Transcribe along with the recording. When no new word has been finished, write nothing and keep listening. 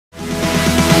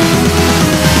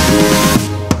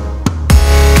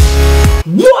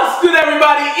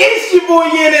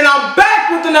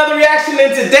another reaction,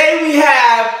 and today we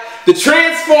have the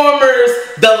Transformers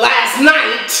The Last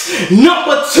Night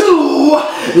 #2.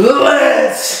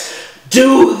 Let's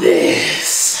do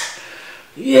this.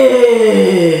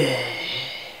 Yeah.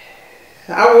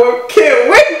 I can't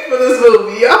wait for this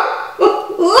movie, y'all.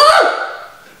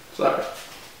 Sorry.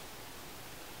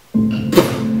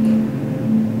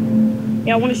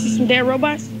 Y'all want to see some dead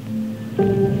robots?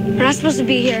 We're not supposed to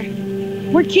be here.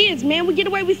 We're kids, man. We get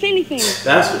away with anything.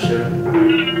 That's for sure.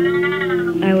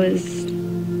 I was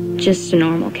just a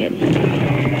normal kid.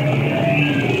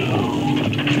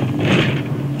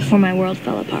 Before my world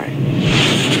fell apart.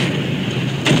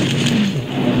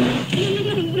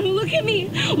 Look at me!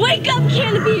 Wake up,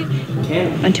 Canopy!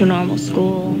 Canopy? Went to a normal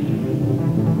school.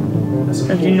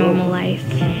 Lived a normal life.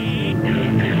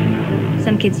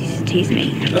 Some kids used to tease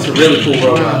me. That's a really cool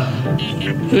robot.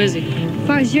 Who is he? As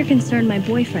far as you're concerned, my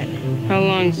boyfriend. How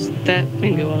long's that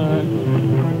been going on?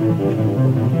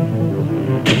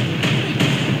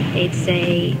 They'd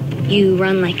say, you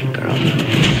run like a girl.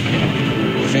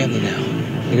 We're family now.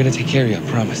 We're gonna take care of you, I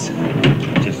promise.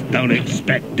 Just don't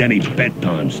expect any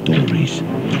bedtime stories.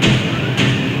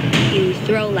 You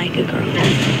throw like a girl.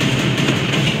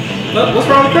 Look, what's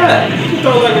wrong with that? You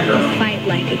throw like a girl. Fight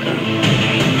like a girl.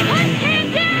 Put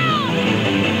him down!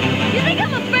 You think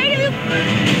I'm afraid of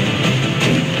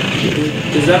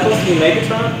you? Is that supposed to be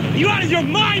Megatron? Are you out of your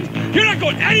mind? You're not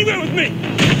going anywhere with me!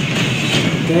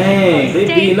 Dang, they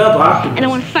beating up Optimus. And I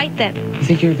want to fight them. You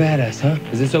think you're a badass, huh?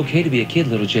 Is it's okay to be a kid,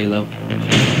 little J-Lo?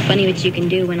 Funny what you can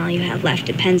do when all you have left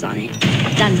depends on it.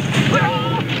 Done.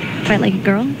 Fight like a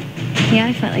girl? Yeah,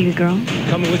 I fight like a girl.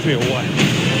 Coming with me or what?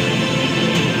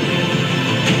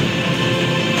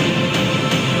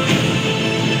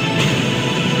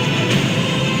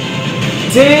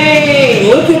 Dang,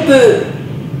 look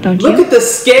at the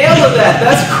scale of that.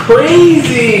 That's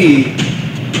crazy.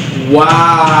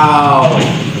 Wow.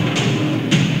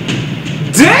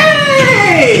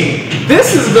 Dang!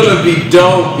 This is gonna be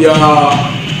dope, y'all.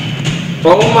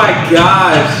 Oh my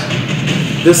gosh.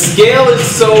 The scale is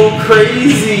so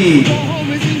crazy.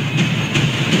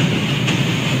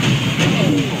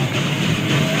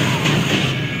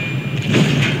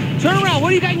 Turn around, what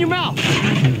do you got in your mouth?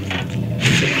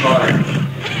 Alright.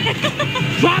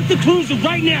 Drop the cruiser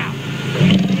right now!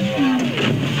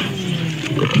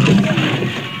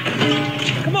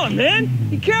 Come on, man!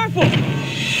 Be careful!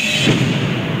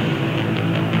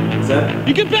 Is that?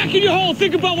 You get back in your hole and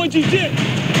think about what you did!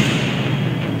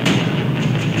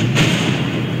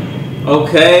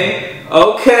 Okay.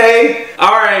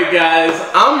 Alright, guys.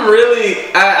 I'm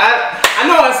really I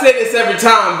know I say this every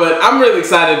time, but I'm really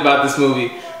excited about this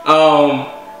movie.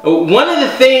 One of the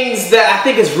things that I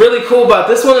think is really cool about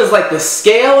this one is like the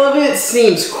scale of it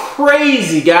seems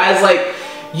crazy, guys. Like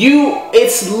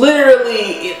it's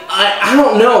literally, I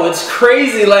don't know, it's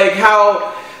crazy like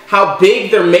how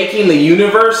big they're making the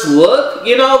universe look,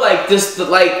 you know, like just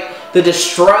like the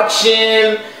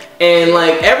destruction and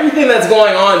like everything that's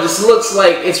going on just looks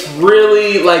like it's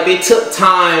really like they took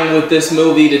time with this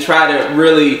movie to try to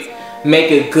really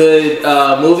make a good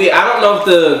movie. I don't know if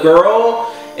the girl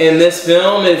in this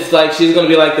film, it's like she's gonna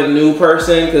be like the new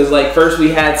person, because like first we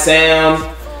had Sam,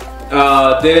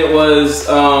 then it was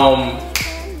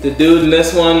the dude in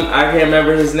this one, I can't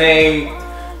remember his name,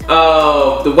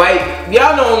 the white,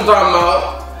 y'all know what I'm talking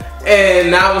about,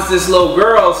 and now it's this little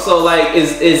girl. So like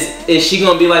is she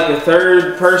gonna be like the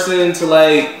third person to,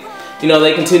 like, you know,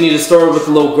 they continue the story with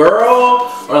the little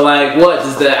girl, or like what,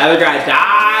 does the other guy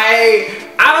die?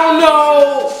 I don't know.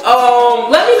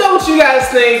 Let me know what you guys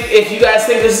think, if you guys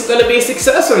think this is gonna be a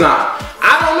success or not.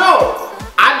 I don't know.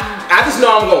 I just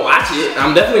know I'm gonna watch it.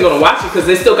 I'm definitely gonna watch it because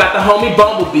they still got the homie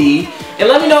Bumblebee. And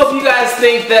let me know if you guys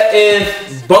think that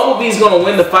if Bumblebee's gonna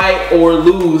win the fight or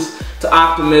lose to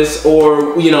Optimus,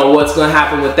 or you know what's gonna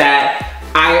happen with that.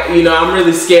 I'm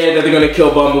really scared that they're gonna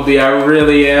kill Bumblebee. I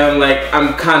really am. Like,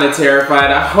 I'm kind of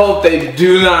terrified. I hope they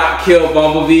do not kill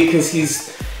Bumblebee because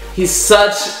he's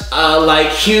such a like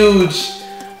huge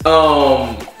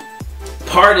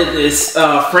part of this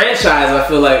franchise. I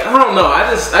feel like, I don't know, I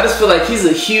just feel like he's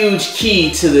a huge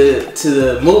key to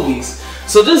the movies.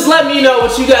 So just let me know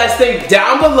what you guys think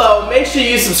down below. Make sure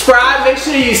you subscribe, make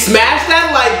sure you smash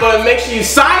that like button, make sure you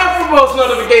sign up for post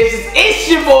notifications. It's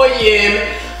your boy Yin.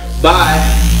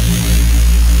 Bye.